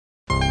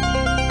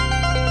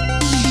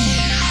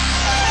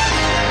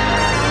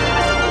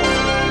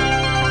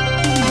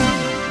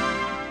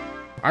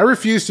I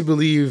refuse to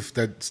believe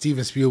that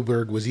Steven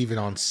Spielberg was even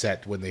on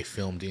set when they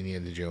filmed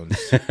Indiana Jones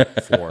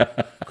 4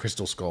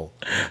 Crystal Skull.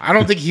 I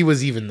don't think he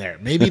was even there.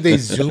 Maybe they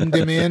zoomed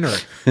him in, or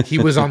he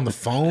was on the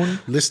phone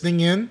listening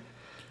in.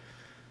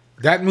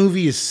 That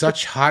movie is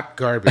such hot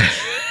garbage.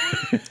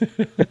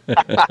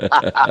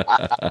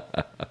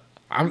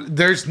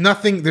 There's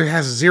nothing. There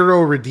has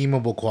zero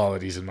redeemable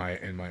qualities in my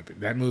opinion.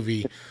 That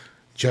movie,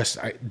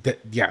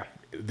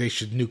 they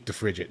should nuke the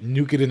fridge.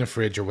 Nuke it in the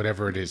fridge or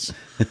whatever it is,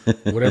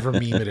 whatever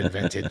meme it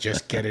invented.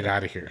 Just get it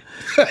out of here.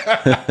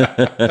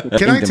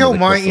 Can I tell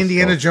my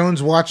Indiana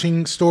Jones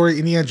watching story?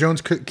 Indiana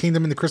Jones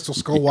Kingdom in the Crystal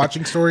Skull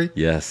watching story.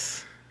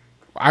 Yes,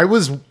 I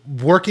was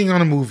working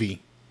on a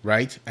movie,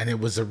 right, and it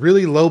was a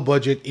really low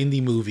budget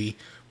indie movie.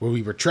 Where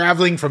we were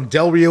traveling from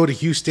Del Rio to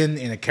Houston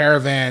in a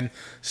caravan,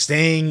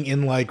 staying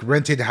in like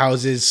rented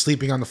houses,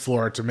 sleeping on the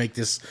floor to make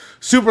this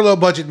super low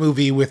budget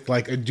movie with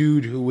like a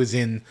dude who was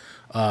in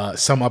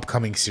some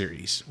upcoming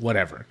series,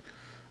 whatever.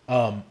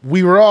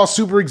 We were all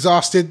super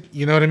exhausted,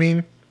 you know what I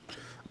mean?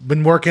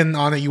 Been working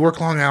on it. You work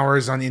long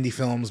hours on indie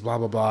films, blah,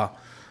 blah, blah.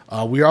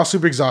 We were all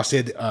super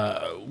exhausted.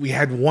 We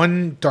had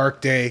one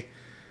dark day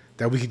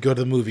that we could go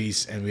to the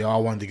movies, and we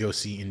all wanted to go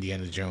see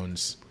Indiana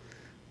Jones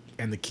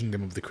and the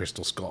Kingdom of the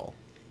Crystal Skull.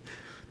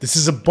 This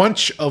is a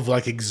bunch of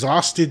like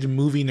exhausted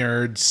movie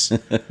nerds,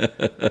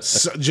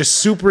 just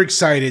super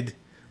excited.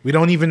 We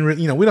don't even,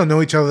 we don't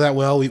know each other that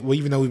well. We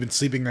even though we've been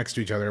sleeping next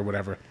to each other or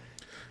whatever.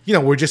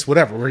 We're just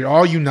whatever. We're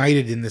all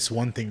united in this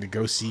one thing to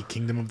go see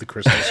Kingdom of the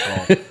Crystal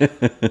Skull.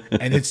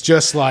 And it's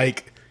just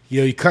like,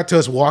 you cut to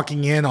us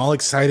walking in, all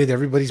excited.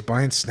 Everybody's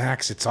buying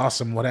snacks. It's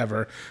awesome,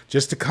 whatever.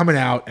 Just to coming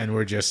out, and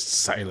we're just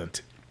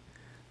silent.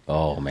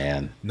 Oh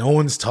man, no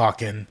one's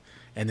talking.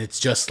 And it's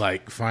just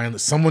like finally,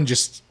 someone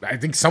just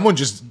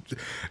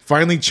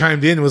finally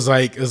chimed in. Was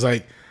like, it's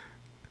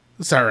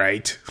all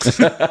right.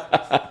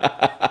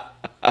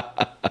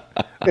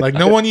 Like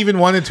no one even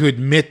wanted to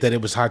admit that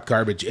it was hot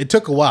garbage. It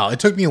took a while. It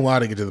took me a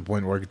while to get to the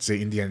point where I could say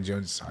Indiana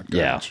Jones is hot garbage.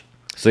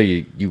 Yeah. So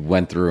you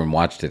went through and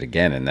watched it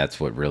again, and that's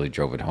what really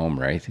drove it home,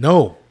 right?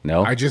 No.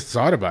 I just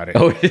thought about it.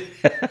 Oh.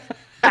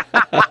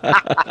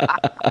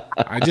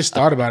 I just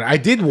thought about it. I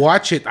did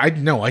watch it. I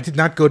did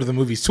not go to the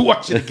movies to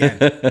watch it again.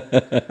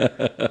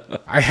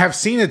 I have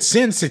seen it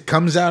since. It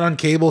comes out on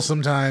cable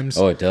sometimes.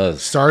 Oh, it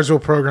does. Stars will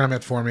program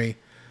it for me.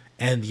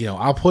 And,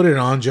 I'll put it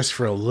on just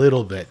for a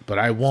little bit, but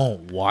I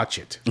won't watch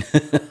it.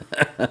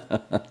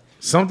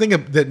 Something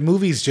that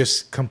movie's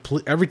just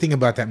everything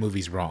about that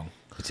movie's wrong.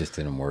 It just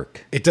didn't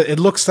work. It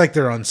looks like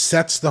they're on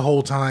sets the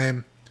whole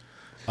time.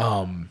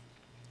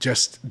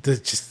 Just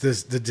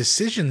the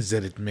decisions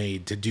that it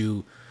made to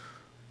do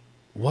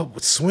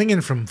swinging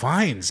from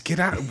vines. Get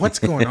out! What's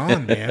going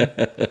on, man?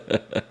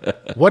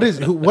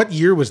 What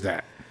year was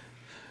that?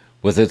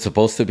 Was it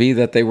supposed to be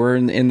that they were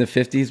in the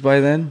 50s by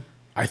then?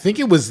 I think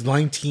it was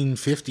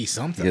 1950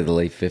 something. Yeah, the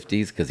late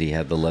 50s because he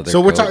had the leather.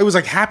 So we're talking. It was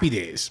like Happy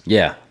Days.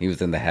 Yeah, he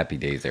was in the Happy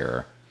Days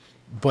era.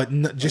 But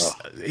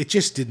it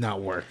just did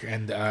not work.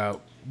 And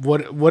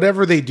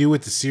whatever they do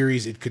with the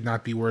series, it could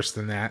not be worse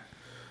than that.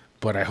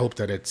 But I hope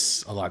that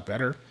it's a lot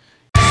better.